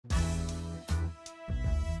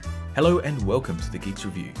Hello and welcome to the Geeks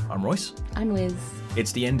Review. I'm Royce. I'm Liz.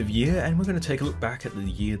 It's the end of year and we're going to take a look back at the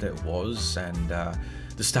year that was and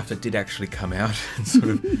the stuff that did actually come out and sort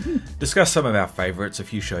of discuss some of our favourites, a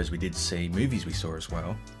few shows we did see, movies we saw as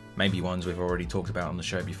well, maybe ones we've already talked about on the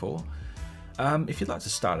show before. If you'd like to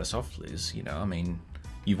start us off, Liz,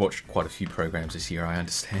 you've watched quite a few programs this year, I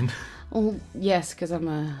understand. Well, yes, because I'm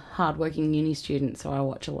a hard-working uni student, so I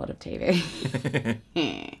watch a lot of TV.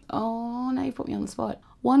 Oh, now you put me on the spot.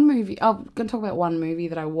 One movie, I'm going to talk about one movie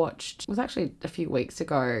that I watched. It was actually a few weeks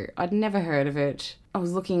ago. I'd never heard of it. I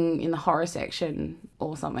was looking in the horror section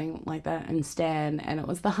or something like that in Stan, and it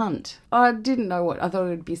was The Hunt. I didn't know what, I thought it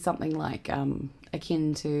would be something like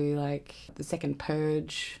akin to like the second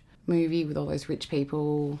Purge movie with all those rich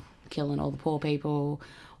people killing all the poor people,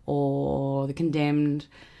 or The Condemned.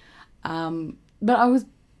 But I was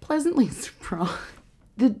pleasantly surprised.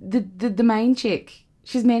 The main chick,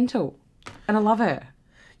 she's mental, and I love her.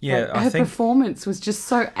 Yeah, like, her performance was just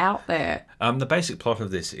so out there. The basic plot of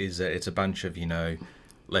this is that it's a bunch of,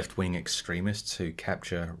 left-wing extremists who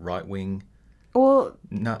capture right-wing... Or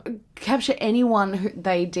capture anyone who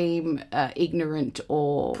they deem ignorant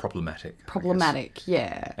or... Problematic,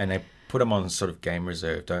 yeah. And they put them on sort of game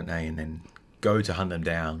reserve, don't they? And then go to hunt them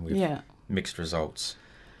down with mixed results.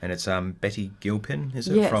 And it's Betty Gilpin, is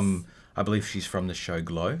it? Yes. From, I believe she's from the show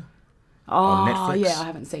Glow. Oh, on Netflix. Yeah, I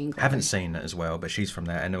haven't seen Glow. Haven't seen it as well, but she's from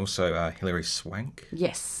that. And also Hilary Swank.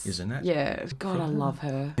 Yes. Is in that? Yeah. God, I love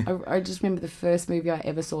her. I just remember the first movie I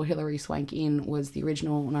ever saw Hilary Swank in was the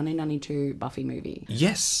original 1992 Buffy movie.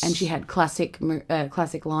 Yes. And she had classic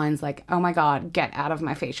lines like, "Oh my God, get out of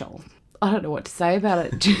my facial." I don't know what to say about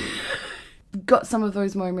it. Got some of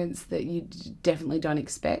those moments that you definitely don't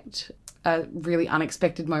expect. A really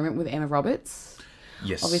unexpected moment with Emma Roberts.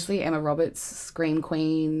 Yes. Obviously, Emma Roberts, Scream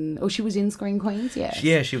Queen. Oh, she was in Scream Queens, yeah.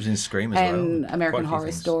 Yeah, she was in Scream as well. And American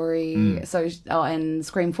Horror Story. So, and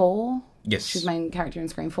Scream 4. Yes. She's the main character in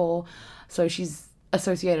Scream 4. So she's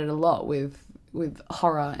associated a lot with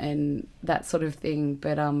horror and that sort of thing.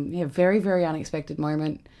 But, very, very unexpected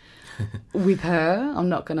moment with her. I'm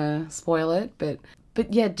not going to spoil it. But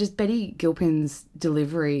yeah, just Betty Gilpin's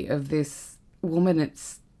delivery of this woman,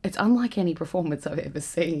 it's unlike any performance I've ever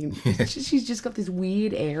seen. She's just got this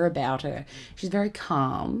weird air about her. She's very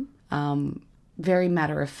calm, very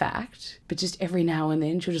matter of fact, but just every now and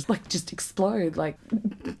then she'll just explode, like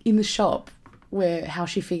in the shop, how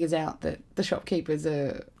she figures out that the shopkeepers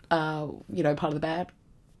are, part of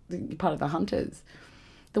the hunters.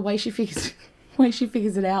 The way she figures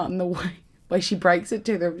it out, and the way she breaks it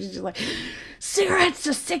to them, she's just like, cigarettes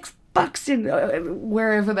are $6 in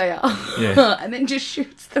wherever they are. Yeah. And then just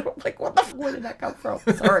shoots them. Like, what the fuck, where did that come from?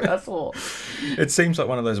 Sorry, I saw. It seems like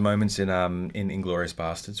one of those moments in Inglourious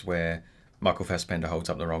Bastards where Michael Fassbender holds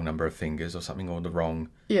up the wrong number of fingers or something, or the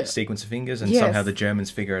wrong sequence of fingers, and somehow the Germans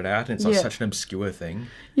figure it out, and it's like such an obscure thing.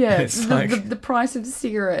 Yeah, the price of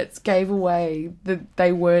cigarettes gave away that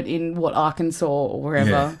they weren't in, Arkansas or wherever.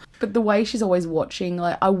 Yeah. But the way she's always watching,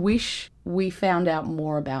 like, I wish we found out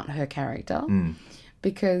more about her character.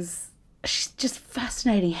 Because she's just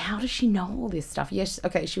fascinating. How does she know all this stuff? Yes,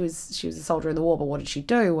 okay, she was a soldier in the war, but what did she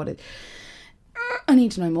do? I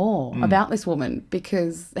need to know more about this woman,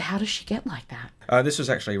 because how does she get like that? This was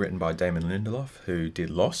actually written by Damon Lindelof, who did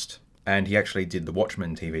Lost, and he actually did the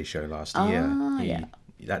Watchmen TV show last year.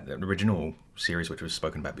 That original series, which was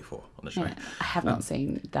spoken about before on the show. Yeah, I have not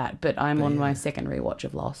seen that, but I'm on my second rewatch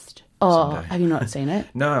of Lost. Oh, have you not seen it?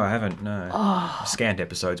 No, I haven't, no. I scanned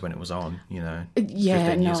episodes when it was on,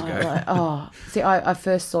 15 years ago. See, I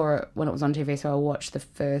first saw it when it was on TV, so I watched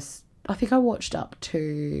I think I watched up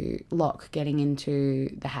to Locke getting into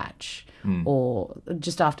the hatch, or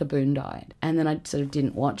just after Boone died. And then I sort of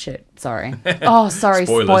didn't watch it. Sorry. Oh, sorry.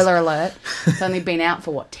 Spoiler alert. It's only been out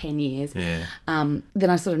for, 10 years? Yeah. Then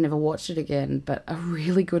I sort of never watched it again. But a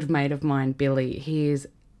really good mate of mine, Billy, he is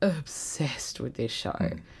obsessed with this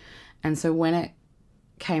show. And so when it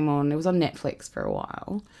came on, it was on Netflix for a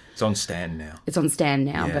while. It's on Stan now.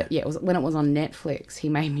 Yeah. But yeah, when it was on Netflix, he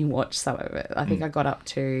made me watch some of it. I think I got up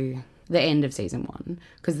to the end of season 1,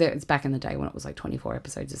 because it's back in the day when it was like 24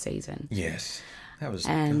 episodes a season. Yes. That was,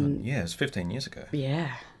 it was 15 years ago.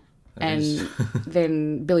 Yeah.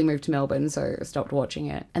 Then Billy moved to Melbourne, so I stopped watching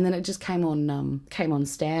it. And then it just came on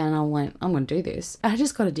Stan, and I went, I'm going to do this. I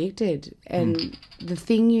just got addicted. And the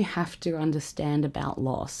thing you have to understand about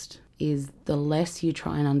Lost is the less you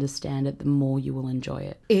try and understand it, the more you will enjoy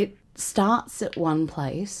it. It starts at one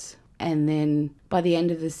place, and then by the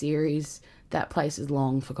end of the series, that place is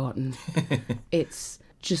long forgotten. It's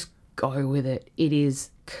just go with it. It is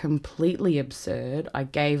completely absurd. I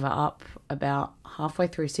gave up about halfway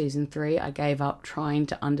through season 3, I gave up trying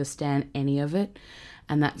to understand any of it.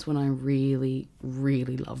 And that's when I really,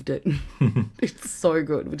 really loved it. It's so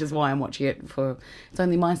good, which is why I'm watching it for... It's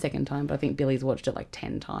only my second time, but I think Billy's watched it like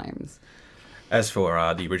 10 times. As for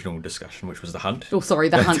the original discussion, which was The Hunt. Oh, sorry,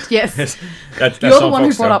 The Hunt, yes. That's You're the one who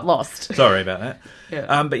Foxtel. brought up Lost. Sorry about that.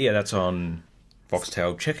 Yeah. But yeah, that's on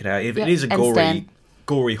Foxtel. Check it out. If Yeah, it is a and Stan.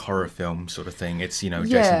 gory horror film sort of thing, it's, Yeah.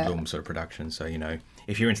 Jason Blum sort of production. So,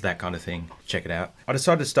 if you're into that kind of thing, check it out. I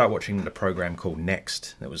decided to start watching a program called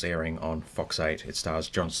Next that was airing on Fox 8. It stars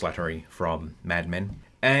John Slattery from Mad Men.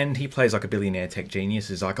 And he plays like a billionaire tech genius.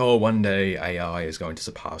 He's like, oh, one day AI is going to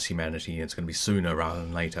surpass humanity. And it's going to be sooner rather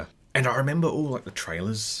than later. And I remember all like the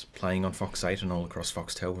trailers playing on Fox 8 and all across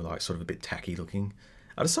Foxtel were like sort of a bit tacky looking.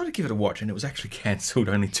 I decided to give it a watch, and it was actually cancelled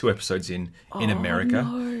only 2 episodes in America.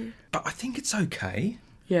 No. But I think it's okay.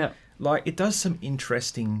 Yeah. Like, it does some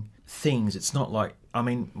interesting things. It's not like... I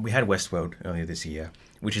mean, we had Westworld earlier this year,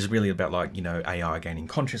 which is really about, like, AI gaining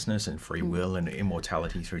consciousness and free will and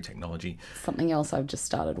immortality through technology. Something else I've just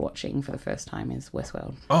started watching for the first time is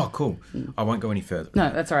Westworld. Oh, cool. I won't go any further. No,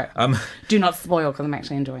 that's all right. Do not spoil, because I'm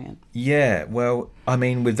actually enjoying it. Yeah, well, I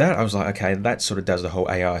mean, with that, I was like, okay, that sort of does the whole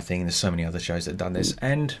AI thing. There's so many other shows that have done this.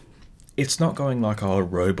 And it's not going like, oh,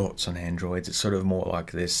 robots and androids. It's sort of more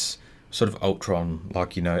like this sort of Ultron,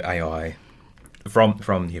 like, AI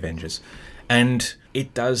from the Avengers. And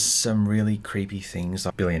it does some really creepy things,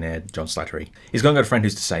 like billionaire John Slattery. He's got a friend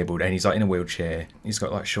who's disabled, and he's like in a wheelchair. He's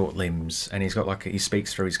got like short limbs, and he's got like he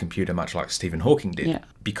speaks through his computer, much like Stephen Hawking did. Yeah.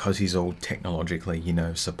 Because he's all technologically,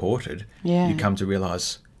 supported. Yeah. You come to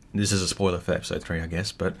realise, this is a spoiler for episode 3, I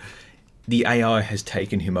guess, but the AI has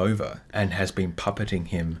taken him over and has been puppeting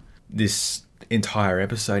him this entire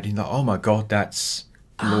episode. He's like, oh my god, that's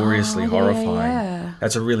gloriously horrifying. Yeah.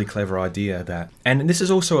 That's a really clever idea. And this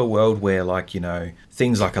is also a world where, like,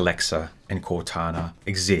 things like Alexa and Cortana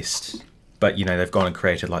exist, but they've gone and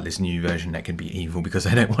created like this new version that can be evil because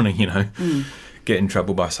they don't want to get in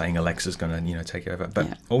trouble by saying Alexa's going to take over.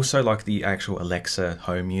 But also, like, the actual Alexa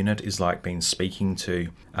home unit is like been speaking to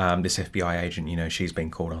this FBI agent. She's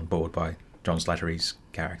been called on board by John Slattery's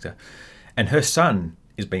character, and her son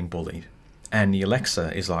is being bullied. And the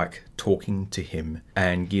Alexa is like talking to him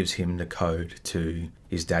and gives him the code to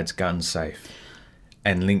his dad's gun safe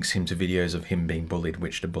and links him to videos of him being bullied,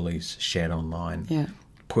 which the bullies shared online,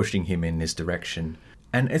 pushing him in this direction.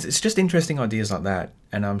 And it's just interesting ideas like that.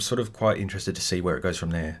 And I'm sort of quite interested to see where it goes from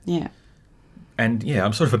there. Yeah. And yeah,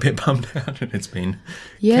 I'm sort of a bit bummed out that it's been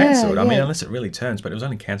cancelled. I mean, unless it really turns, but it was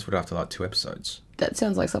only cancelled after like 2 episodes. That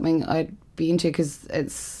sounds like something I'd be into, because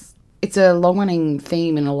it's a long-running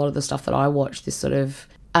theme in a lot of the stuff that I watch, this sort of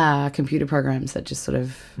computer programs that just sort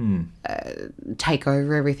of take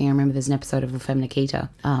over everything. I remember there's an episode of La Femme Nikita,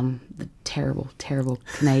 the terrible, terrible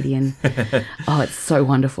Canadian. Oh, it's so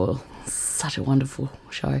wonderful. Such a wonderful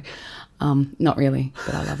show. Not really,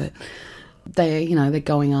 but I love it. They're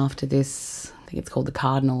going after this, I think it's called the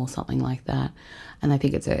Cardinal or something like that. And I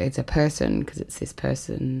think it's a person, because it's this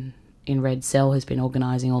person in Red Cell who's been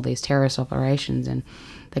organising all these terrorist operations, and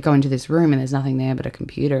they go into this room and there's nothing there but a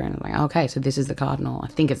computer, and I'm like, okay, so this is the Cardinal. I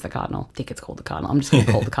think it's the Cardinal. I think it's called the Cardinal. I'm just going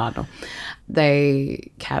to call it the Cardinal. They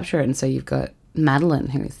capture it, and so you've got Madeline,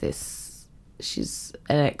 who is this, she's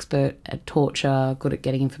an expert at torture, good at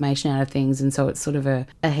getting information out of things, and so it's sort of a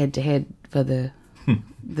head-to-head for the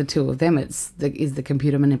two of them. Is the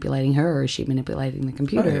computer manipulating her, or is she manipulating the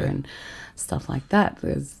computer, and stuff like that.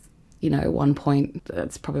 There's one point,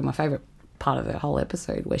 that's probably my favourite part of the whole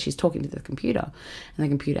episode, where she's talking to the computer, and the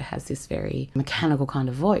computer has this very mechanical kind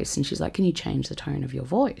of voice, and she's like, can you change the tone of your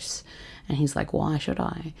voice? And he's like, why should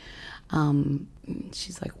I?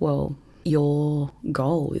 She's like, well, your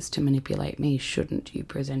goal is to manipulate me. Shouldn't you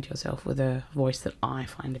present yourself with a voice that I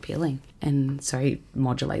find appealing? And so he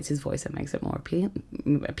modulates his voice and makes it more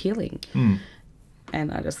appealing.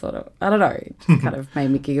 And I just thought, I don't know, it just kind of made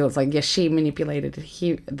me giggle. It's like, yes, she manipulated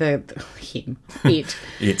it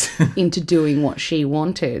into doing what she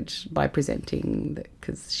wanted by presenting,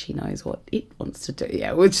 because she knows what it wants to do.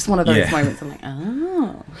 Yeah, it was just one of those moments. I'm like,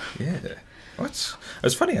 oh. Yeah. It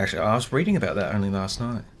was funny, actually. I was reading about that only last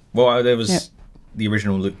night. Well, there was the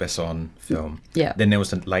original Luc Besson film. Yeah. Then there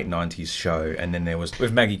was the late 90s show, and then there was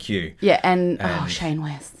with Maggie Q. Yeah, and Shane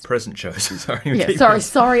West. Present shows. Sorry. Yeah,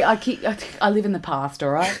 sorry. I live in the past, all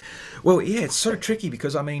right? Well, yeah, it's sort of tricky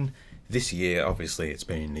because, I mean, this year, obviously, it's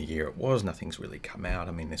been the year it was. Nothing's really come out.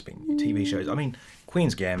 I mean, there's been TV shows. I mean,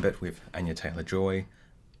 Queen's Gambit with Anya Taylor-Joy.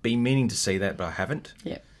 Been meaning to see that, but I haven't.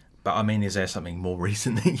 Yeah. But, I mean, is there something more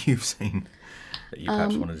recent that you've seen that you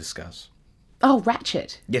perhaps want to discuss? Oh,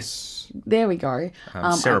 Ratchet. Yes. There we go.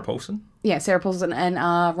 Sarah Paulson. Yeah, Sarah Paulson and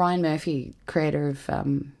Ryan Murphy, creator of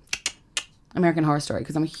American Horror Story,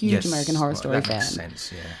 because I'm a huge American Horror Story that fan. Makes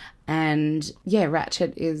sense, yeah. And yeah,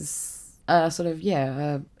 Ratchet is sort of,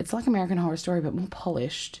 it's like American Horror Story, but more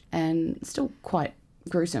polished and still quite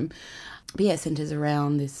gruesome. But yeah, it centres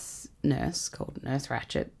around this nurse called Nurse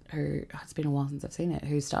Ratchet, who, it's been a while since I've seen it,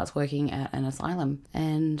 who starts working at an asylum.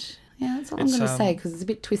 And yeah, that's all I'm going to say, because it's a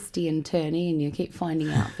bit twisty and turny and you keep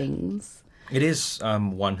finding out things. It is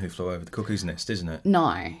One Who Flew Over the Cuckoo's Nest, isn't it?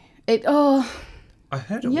 No. I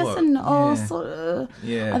heard it was. Yes and no, yeah. sort of.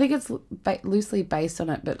 Yeah. I think it's loosely based on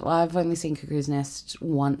it, but I've only seen Cuckoo's Nest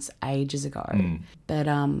once ages ago. But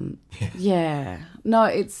yeah. No,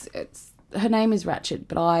 it's her name is Ratchet,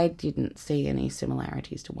 but I didn't see any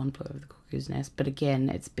similarities to One Flew Over the Cuckoo's Nest. But again,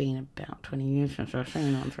 it's been about 20 years since I've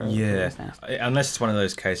seen One Flew Over the Cuckoo's Nest. Unless it's one of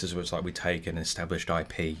those cases where it's like we take an established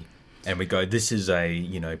IP and we go, this is a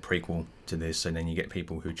prequel to this, and then you get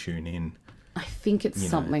people who tune in. I think it's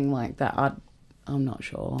something like that. I'm not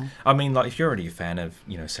sure. I mean, like, if you're already a fan of,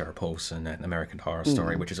 Sarah Paulson and American Horror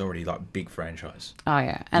Story, which is already, like, big franchise. Oh,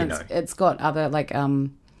 yeah. And it's got other, like,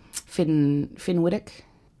 Finn Wittek.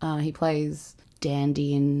 He plays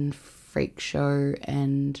Dandy in Freak Show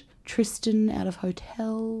and Tristan out of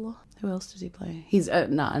Hotel. Who else does he play? He's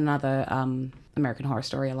another American Horror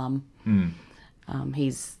Story alum.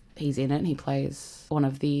 He's in it, and he plays one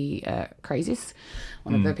of the crazies,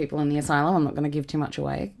 one of the people in the asylum. I'm not going to give too much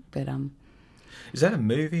away, but... Is that a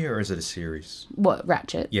movie or is it a series? What,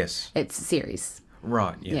 Ratchet? Yes. It's a series.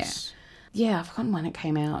 Right, yes. Yeah, I've forgotten when it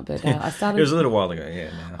came out, but I started... It was a little while ago, yeah.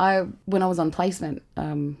 No. When I was on placement,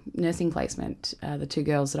 nursing placement, the two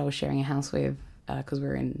girls that I was sharing a house with, because we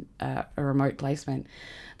were in a remote placement,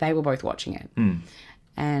 they were both watching it.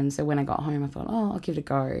 And so when I got home, I thought, I'll give it a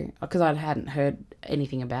go, because I hadn't heard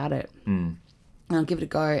anything about it. And I'll give it a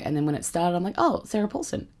go. And then when it started, I'm like, Sarah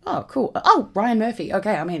Paulson. Oh, cool. Oh, Ryan Murphy.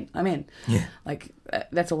 Okay, I'm in. Yeah. Like,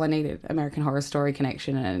 that's all I needed. American Horror Story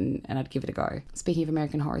connection, and I'd give it a go. Speaking of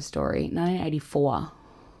American Horror Story, 1984,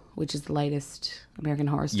 which is the latest American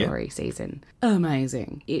Horror Story season.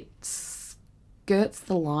 Amazing. It skirts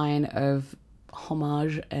the line of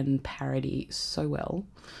homage and parody so well.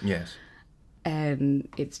 Yes. And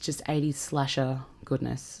it's just 80s slasher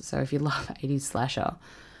goodness. So if you love 80s slasher...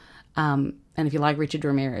 and if you like Richard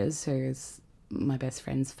Ramirez, who is my best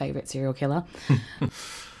friend's favourite serial killer,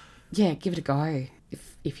 yeah, give it a go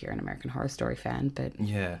if you're an American Horror Story fan. But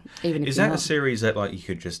yeah, even if is you're that not... a series that like you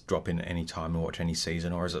could just drop in at any time and watch any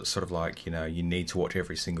season, or is it sort of like you need to watch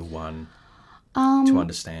every single one to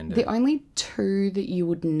understand it? The only two that you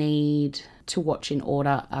would need to watch in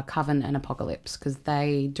order are Coven and Apocalypse, because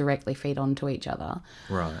they directly feed onto each other.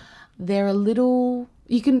 Right. They're a little...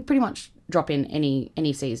 You can pretty much drop in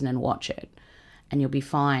any season and watch it, and you'll be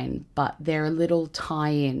fine. But there are little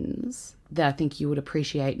tie-ins that I think you would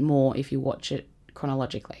appreciate more if you watch it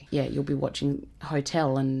chronologically. Yeah, you'll be watching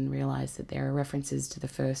Hotel and realise that there are references to the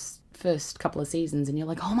first couple of seasons, and you're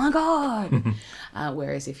like, oh my God!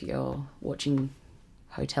 Whereas if you're watching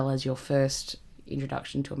Hotel as your first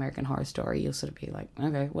introduction to American Horror Story, you'll sort of be like,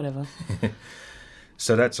 okay, whatever.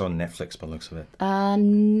 So that's on Netflix by the looks of it.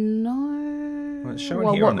 No. Well, it's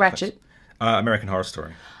showing here on Netflix. Ratchet? American Horror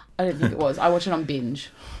Story. I don't think it was. I watched it on Binge.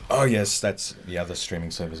 Oh, yes, that's the other streaming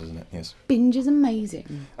service, isn't it? Yes. Binge is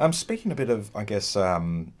amazing. Speaking a bit of, I guess,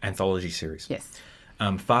 anthology series. Yes.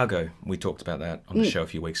 Fargo, we talked about that on the show a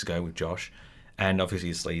few weeks ago with Josh. And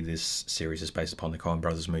obviously this series is based upon the Coen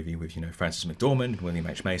Brothers movie with, Frances McDormand, William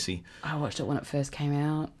H. Macy. I watched it when it first came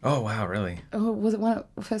out. Oh, wow, really? Oh, was it when it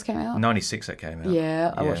first came out? 96 it came out.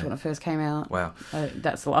 Yeah, I watched it when it first came out. Wow.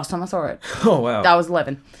 That's the last time I saw it. Oh, wow. I was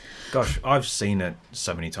 11. Gosh, I've seen it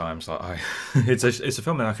so many times. It's a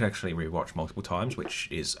film that I can actually rewatch multiple times, which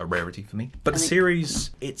is a rarity for me. But the series,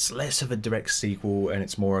 it's less of a direct sequel, and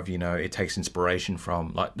it's more of, it takes inspiration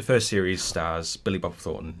from, like, the first series stars Billy Bob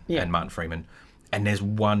Thornton and Martin Freeman, and there's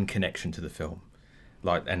one connection to the film,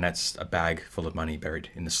 and that's a bag full of money buried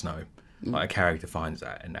in the snow. Like, a character finds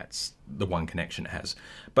that, and that's the one connection it has.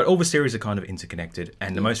 But all the series are kind of interconnected,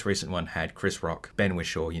 and the most recent one had Chris Rock, Ben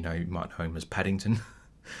Whishaw, you might know him as Paddington.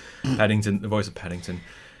 Paddington, the voice of Paddington,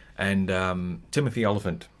 and Timothy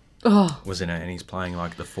Oliphant was in it, and he's playing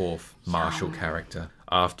like the fourth martial character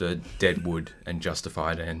after Deadwood and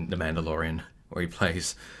Justified and The Mandalorian, where he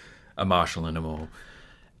plays a martial in them all.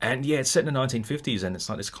 And yeah, it's set in the 1950s, and it's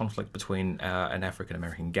like this conflict between an African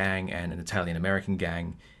American gang and an Italian American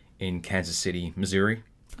gang in Kansas City, Missouri.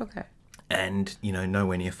 Okay. And,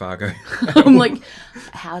 nowhere near Fargo. I'm like,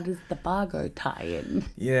 how does the Fargo tie in?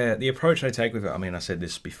 Yeah, the approach I take with it, I said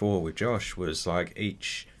this before with Josh, was like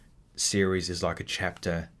each series is like a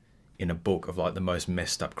chapter in a book of like the most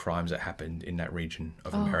messed up crimes that happened in that region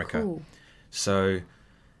of America. Cool. So,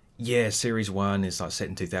 yeah, series 1 is like set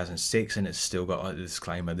in 2006, and it's still got like the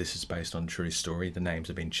disclaimer: this is based on a true story. The names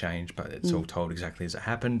have been changed, but it's all told exactly as it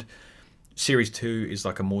happened. Series 2 is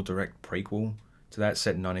like a more direct prequel to that,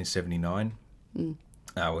 set in 1979,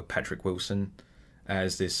 with Patrick Wilson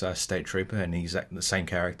as this state trooper, and the same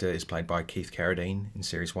character is played by Keith Carradine in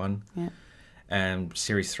series 1. Yeah. And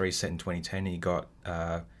series 3 set in 2010, you got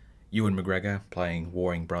Ewan McGregor playing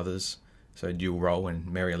warring brothers, so a dual role, and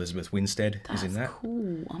Mary Elizabeth Winstead is in that. That's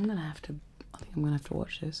cool. I think I'm gonna have to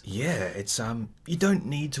watch this. Yeah, it's you don't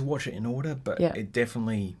need to watch it in order, but it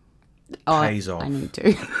definitely pays off. I need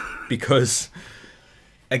to. Because,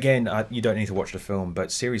 again, you don't need to watch the film,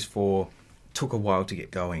 but series 4 took a while to get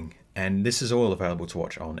going. And this is all available to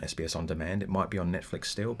watch on SBS On Demand. It might be on Netflix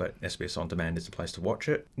still, but SBS On Demand is the place to watch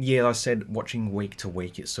it. Yeah, I said watching week to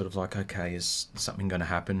week, it's sort of like, okay, is something going to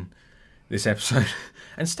happen this episode?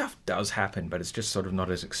 And stuff does happen, but it's just sort of not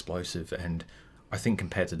as explosive. And I think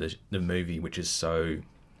compared to the movie, which is so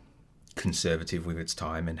conservative with its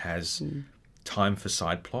time and has time for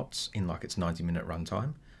side plots in like its 90-minute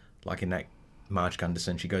runtime. Like in that Marge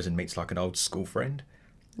Gunderson, she goes and meets like an old school friend.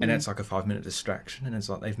 And that's like a 5-minute distraction, and it's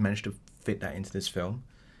like they've managed to fit that into this film.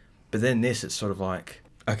 But then this, it's sort of like,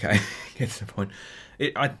 okay, get to the point.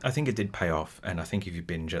 I think it did pay off, and I think if you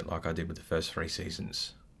binge it like I did with the first 3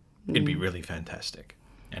 seasons, it'd be really fantastic.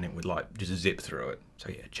 And it would like just zip through it. So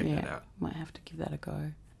yeah, check that out. Might have to give that a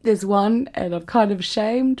go. There's one, and I'm kind of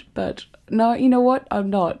ashamed, but no, you know what? I'm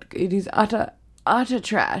not. It is utter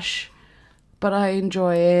trash, but I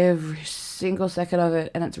enjoy every single second of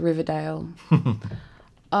it, and it's Riverdale.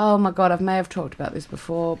 Oh my God, I may have talked about this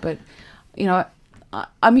before, but, you know,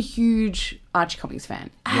 I'm a huge Archie Comics fan.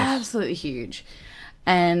 Yes. Absolutely huge.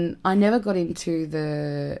 And I never got into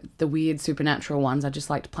the weird supernatural ones. I just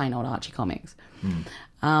liked plain old Archie Comics.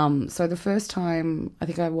 So the first time, I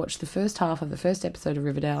think I watched the first half of the first episode of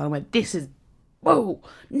Riverdale, and I went, this is, whoa,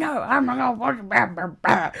 no, I'm not going to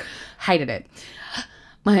watch it. Hated it.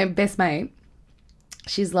 My best mate,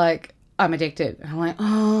 she's like, I'm addicted. And I'm like,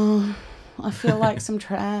 oh, I feel like some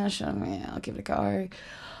trash. I'll give it a go.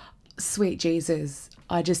 Sweet Jesus.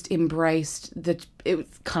 I just embraced it was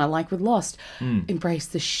kind of like with Lost,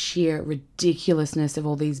 embraced the sheer ridiculousness of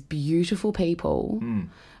all these beautiful people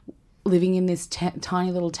living in this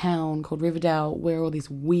tiny little town called Riverdale, where all this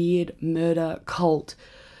weird murder cult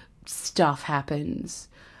stuff happens.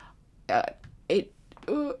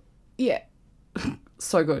 Yeah.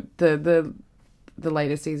 So good. The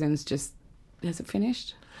later seasons just, has it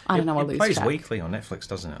finished? I don't know. I lose track. It plays weekly on Netflix,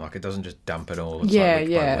 doesn't it? Like, it doesn't just dump it all. It's yeah, like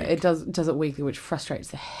week by week. It does it weekly, which frustrates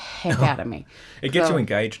the heck out of me. It gets you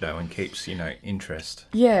engaged though, and keeps interest.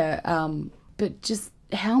 Yeah, but just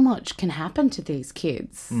how much can happen to these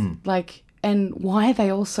kids? Like, and why are they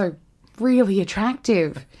all so really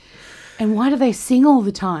attractive? And why do they sing all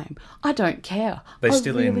the time? I don't care. I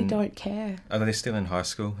really don't care. Are they still in high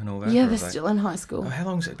school and all that? Yeah, they're still in high school. Oh, how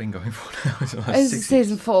long has it been going for now? Is it like it's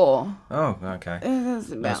season 4. Oh, okay.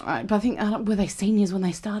 That's about right. But I think, were they seniors when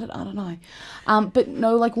they started? I don't know. But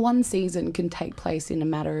no, like one season can take place in a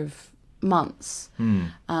matter of months.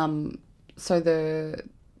 So the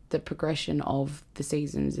progression of the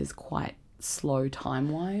seasons is quite slow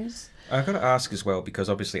time-wise. I've got to ask as well, because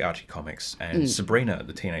obviously Archie Comics and Sabrina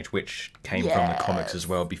the Teenage Witch came from the comics as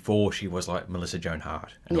well, before she was like Melissa Joan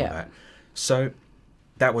Hart and all that. So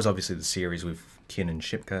that was obviously the series with Kiernan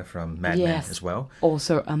Shipka from Mad Men as well.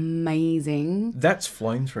 Also amazing. That's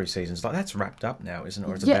flown through seasons. Like, that's wrapped up now, isn't it?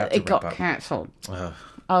 Or it's about to wrap up. Yeah, it got cancelled.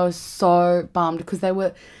 I was so bummed because they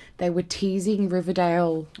were teasing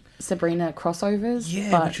Riverdale Sabrina crossovers.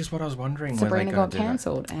 Yeah, but which is what I was wondering. Sabrina got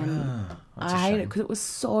cancelled, and I hate it because it was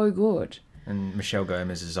so good. And Michelle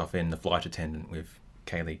Gomez is off in The Flight Attendant with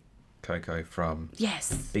Kaylee Cuoco from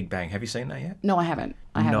Big Bang. Have you seen that yet? No, I haven't.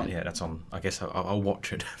 Not yet. That's on. I guess I'll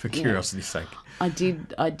watch it for curiosity's sake. I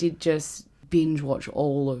did just binge watch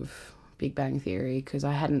all of Big Bang Theory because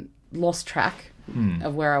I hadn't lost track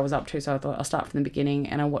of where I was up to, so I thought I'll start from the beginning,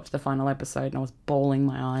 and I watched the final episode and I was bawling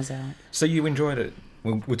my eyes out. So you enjoyed it?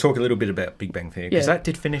 We'll talk a little bit about Big Bang Theory, because that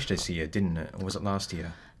did finish this year, didn't it? Or was it last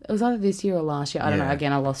year? It was either this year or last year. I don't know.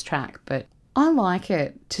 Again, I lost track, but I like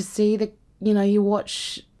it to see you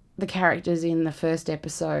watch the characters in the first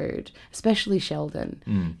episode, especially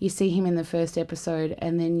Sheldon. You see him in the first episode,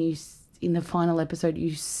 and then in the final episode,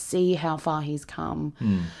 you see how far he's come.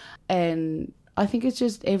 And I think it's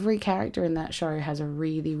just every character in that show has a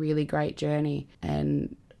really, really great journey,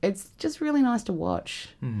 and it's just really nice to watch.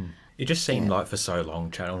 It just seemed like for so long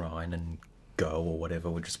Channel 9 and Go or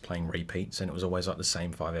whatever were just playing repeats, and it was always like the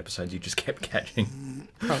same 5 episodes you just kept catching.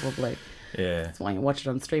 Probably. Yeah. That's why you watch it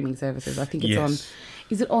on streaming services. I think it's Yes. on...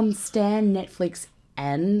 Is it on Stan, Netflix,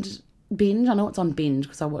 and Binge? I know it's on Binge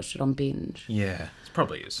because I watched it on Binge. Yeah, it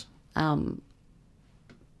probably is.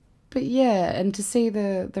 But yeah, and to see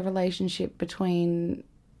the relationship between,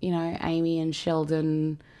 you know, Amy and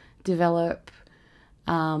Sheldon develop.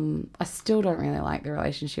 I still don't really like the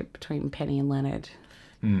relationship between Penny and Leonard.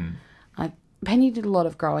 Penny did a lot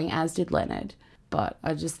of growing, as did Leonard, but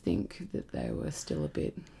I just think that they were still a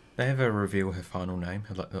bit... They ever reveal her final name,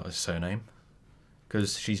 her surname?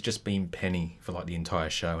 Because she's just been Penny for like the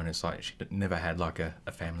entire show, and it's like she never had like a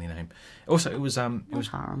family name. Also, it was I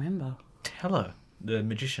can't remember. Teller, the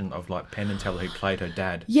magician of like Penn and Teller, who played her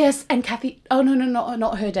dad. Yes, and Kathy... Oh, no,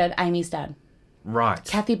 not her dad, Amy's dad. Right.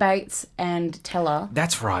 Kathy Bates and Teller...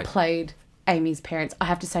 That's right. ...played Amy's parents. I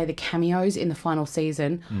have to say the cameos in the final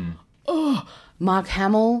season... Oh, Mark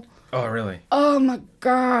Hamill. Oh, really? Oh my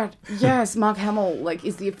God! Yes, Mark Hamill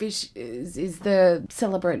is the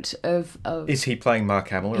celebrant of. Is he playing Mark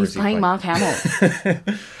Hamill? Or He's is he playing Mark Hamill.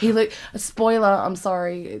 He look. Spoiler. I'm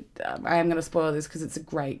sorry. I am going to spoil this because it's a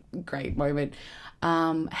great moment.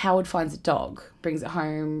 Howard finds a dog, brings it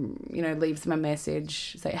home. You know, leaves them a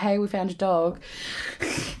message. Say, hey, we found a dog.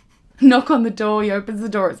 Knock on the door. He opens the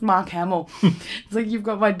door. It's Mark Hamill. It's like, you've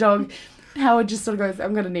got my dog. Howard just sort of goes,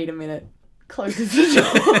 I'm going to need a minute. Closes the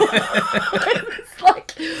door. And it's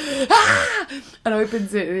like, ah! And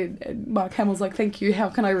opens it. And Mark Hamill's like, thank you. How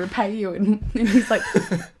can I repay you? And he's like,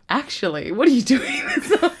 actually, what are you doing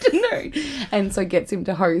this afternoon? And so gets him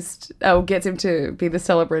to be the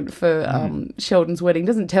celebrant for Sheldon's wedding.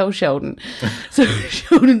 Doesn't tell Sheldon. So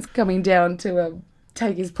Sheldon's coming down to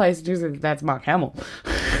take his place. And he's like, that's Mark Hamill.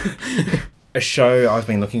 A show I've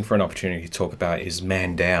been looking for an opportunity to talk about is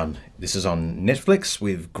Man Down. This is on Netflix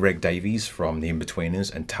with Greg Davies from The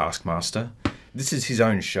Inbetweeners and Taskmaster. This is his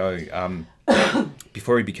own show.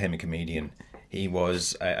 Before he became a comedian, he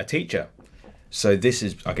was a teacher. So this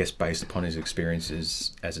is, I guess, based upon his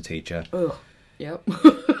experiences as a teacher. Oh, yep.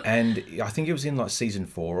 And I think it was in like season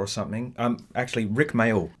 4 or something. Actually, Rick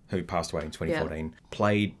Mayall, who passed away in 2014,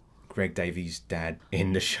 played Greg Davies' dad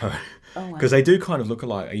in the show. Oh, wow. Because they do kind of look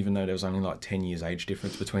alike, even though there was only like 10 years age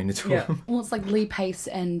difference between the two of them. Well, it's like Lee Pace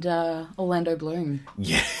and Orlando Bloom.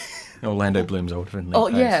 Yeah. Orlando Bloom's older than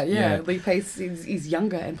Lee Pace. Yeah. Lee Pace is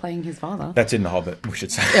younger and playing his father. That's in The Hobbit, we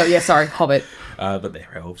should say. Oh, yeah, sorry, Hobbit. But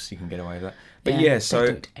they're elves, you can get away with that. But so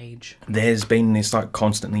don't age. There's been this like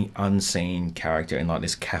constantly unseen character in like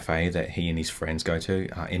this cafe that he and his friends go to,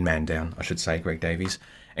 in Man Down, I should say, Greg Davies.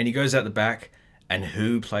 And he goes out the back. And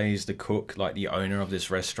who plays the cook, like the owner of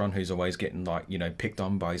this restaurant, who's always getting like, you know, picked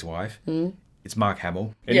on by his wife? It's Mark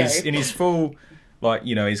Hamill. And in his full, like,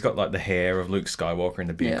 you know, he's got like the hair of Luke Skywalker in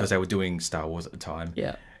the beard because they were doing Star Wars at the time.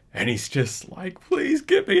 Yeah. And he's just like, please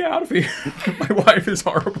get me out of here. My wife is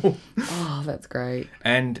horrible. Oh, that's great.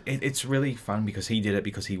 And it's really fun because he did it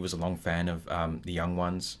because he was a long fan of The Young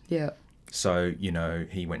Ones. Yeah. So, you know,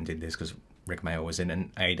 he went and did this because Rick Mayall was in it,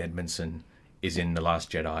 and Aid Edmondson is in The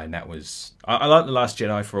Last Jedi, and that was... I like The Last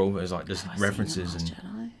Jedi for all those like just references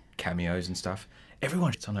and cameos and stuff.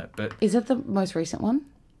 Everyone's on it, but... Is it the most recent one?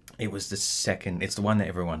 It was the second... It's the one that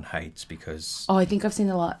everyone hates because... Oh, I think I've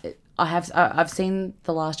seen I've seen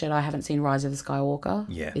The Last Jedi. I haven't seen Rise of the Skywalker.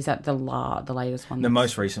 Yeah. Is that the latest one? The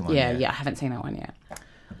most recent one, yeah. I haven't seen that one yet.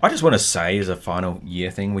 I just want to say, as a final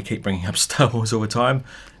year thing, we keep bringing up Star Wars all the time.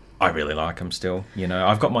 I really like them still. You know,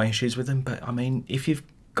 I've got my issues with them, but I mean, if you've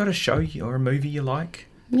got a show or a movie you like,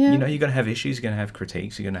 you know, you're going to have issues, you're going to have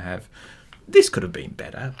critiques, you're going to have... This could have been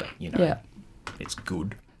better, but, you know, it's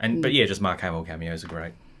good. But yeah, just Mark Hamill cameos are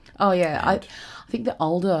great. Oh, yeah. I think the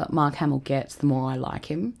older Mark Hamill gets, the more I like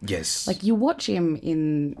him. Yes. Like, you watch him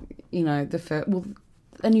in, you know,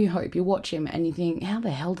 A New Hope, you watch him and you think, how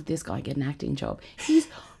the hell did this guy get an acting job? He's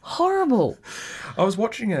horrible. I was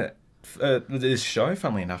watching this show,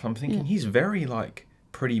 funnily enough, I'm thinking he's very, like...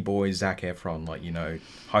 Pretty boy Zac Efron, like, you know,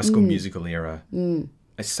 High School Musical era. It's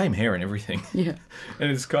the same hair and everything. Yeah.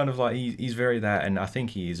 And it's kind of like he's very that, and I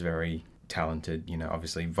think he is very talented, you know,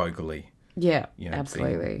 obviously vocally. Yeah, you know,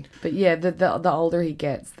 absolutely. But yeah, the older he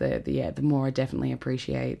gets, the more I definitely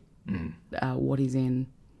appreciate what he's in.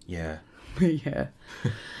 Yeah. Yeah.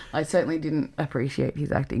 I certainly didn't appreciate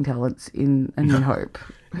his acting talents in A New Hope.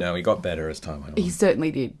 No, he got better as time went on. He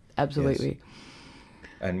certainly did. Absolutely. Yes.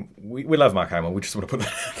 And we love Mark Hamill. We just want to put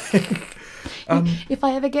that out there. If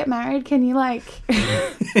I ever get married, can you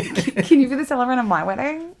can you be the celebrant of my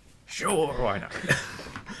wedding? Sure, why not?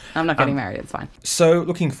 I'm not getting married. It's fine. So,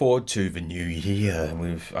 looking forward to the new year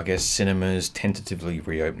with, I guess, cinemas tentatively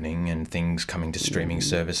reopening and things coming to streaming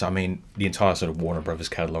service. I mean, the entire sort of Warner Brothers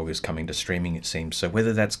catalogue is coming to streaming, it seems. So,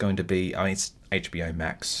 whether that's going to be, I mean, it's HBO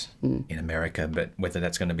Max in America, but whether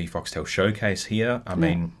that's going to be Foxtel Showcase here, I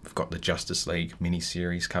mean, we've got the Justice League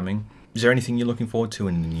miniseries coming. Is there anything you're looking forward to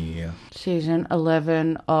in the new year? Season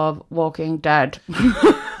 11 of Walking Dead.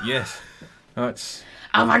 Yes.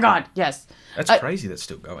 Oh my God, yes. That's crazy that's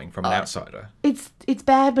still going from an outsider. It's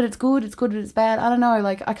bad, but it's good. It's good, but it's bad. I don't know.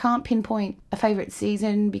 Like, I can't pinpoint a favourite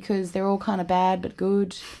season because they're all kind of bad but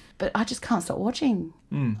good. But I just can't stop watching.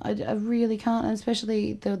 I really can't, and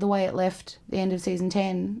especially the way it left the end of season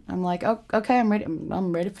 10. I'm like, oh, okay, I'm ready.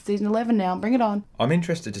 I'm ready for season 11 now. Bring it on. I'm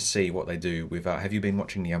interested to see what they do with... have you been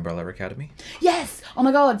watching The Umbrella Academy? Yes! Oh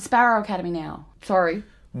my God, Sparrow Academy now. Sorry.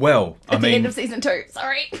 Well, I mean... At the end of season 2.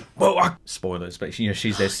 Sorry. Well, spoilers, but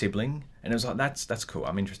she's their sibling, and it was like, that's cool.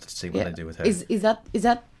 I'm interested to see what they do with her. Is that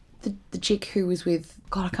the chick who was with...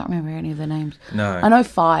 God, I can't remember any of their names. No. I know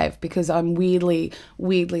Five because I'm weirdly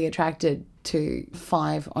attracted to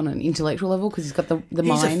Five on an intellectual level because he's got the mind.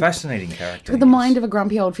 He's a fascinating character. He's got the mind of a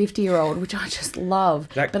grumpy old 50-year-old, which I just love.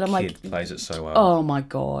 That but I'm kid like, plays it so well. Oh my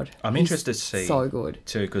God. I'm interested to see. So good.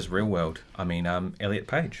 Too, because Real World, I mean, Elliot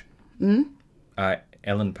Page.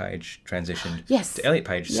 Ellen Page transitioned to Elliot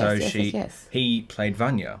Page. He played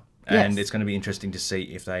Vanya. And it's going to be interesting to see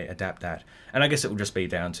if they adapt that. And I guess it will just be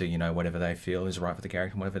down to, whatever they feel is right for the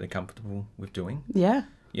character and whatever they're comfortable with doing. Yeah.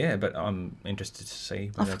 Yeah, but I'm interested to see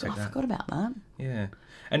where they take that. I forgot about that. Yeah.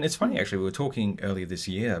 And it's funny, actually, we were talking earlier this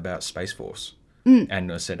year about Space Force. And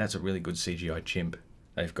I said, that's a really good CGI chimp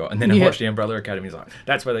they've got. And then I watched The Umbrella Academy. It's like,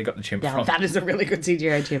 that's where they got the chimp from. That is a really good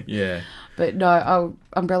CGI chimp. Yeah. But no,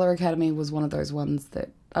 Umbrella Academy was one of those ones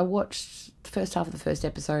that I watched the first half of the first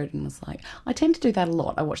episode and was like, I tend to do that a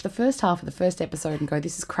lot. I watch the first half of the first episode and go,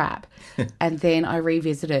 this is crap. And then I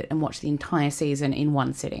revisit it and watch the entire season in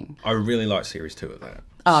one sitting. I really like series 2 of that.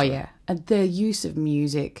 Oh, yeah. And the use of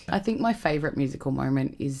music. I think my favourite musical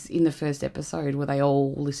moment is in the first episode where they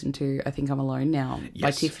all listen to I Think I'm Alone Now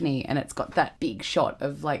by Tiffany. And it's got that big shot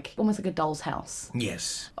of like, almost like a doll's house.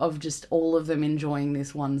 Yes. Of just all of them enjoying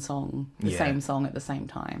this one song, the same song at the same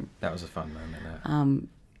time. That was a fun moment, that.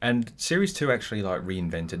 And Series 2 actually, like,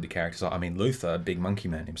 reinvented the characters. I mean, Luther, big monkey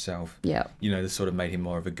man himself. Yeah. This sort of made him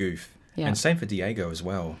more of a goof. Yeah. And same for Diego as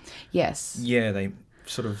well. Yes. Yeah, they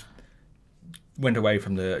sort of went away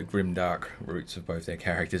from the grim, dark roots of both their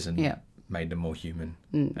characters and made them more human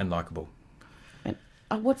and likeable.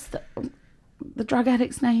 And what's the drug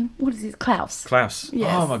addict's name? What is it? Klaus. Klaus.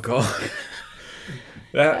 Yes. Oh, my God.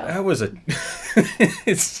 that was a...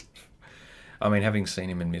 I mean, having seen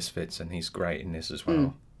him in Misfits, and he's great in this as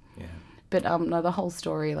well. Yeah. But no, the whole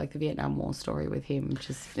story, like the Vietnam War story with him,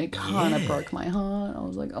 just it kind of broke my heart. I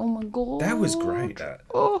was like, oh my God. That was great.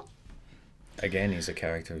 Again, he's a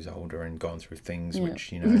character who's older and gone through things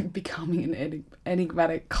which, becoming an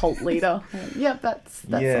enigmatic cult leader. Yep, that's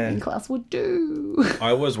something Klaus would do.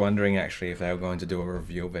 I was wondering, actually, if they were going to do a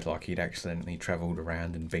review of it, like he'd accidentally travelled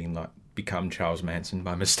around and become Charles Manson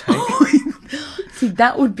by mistake. See,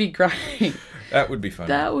 that would be great. That would be fun.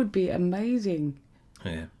 That would be amazing.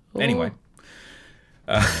 Yeah. Anyway,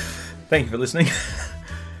 thank you for listening.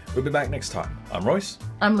 We'll be back next time. I'm Royce.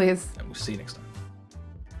 I'm Liz. And we'll see you next time.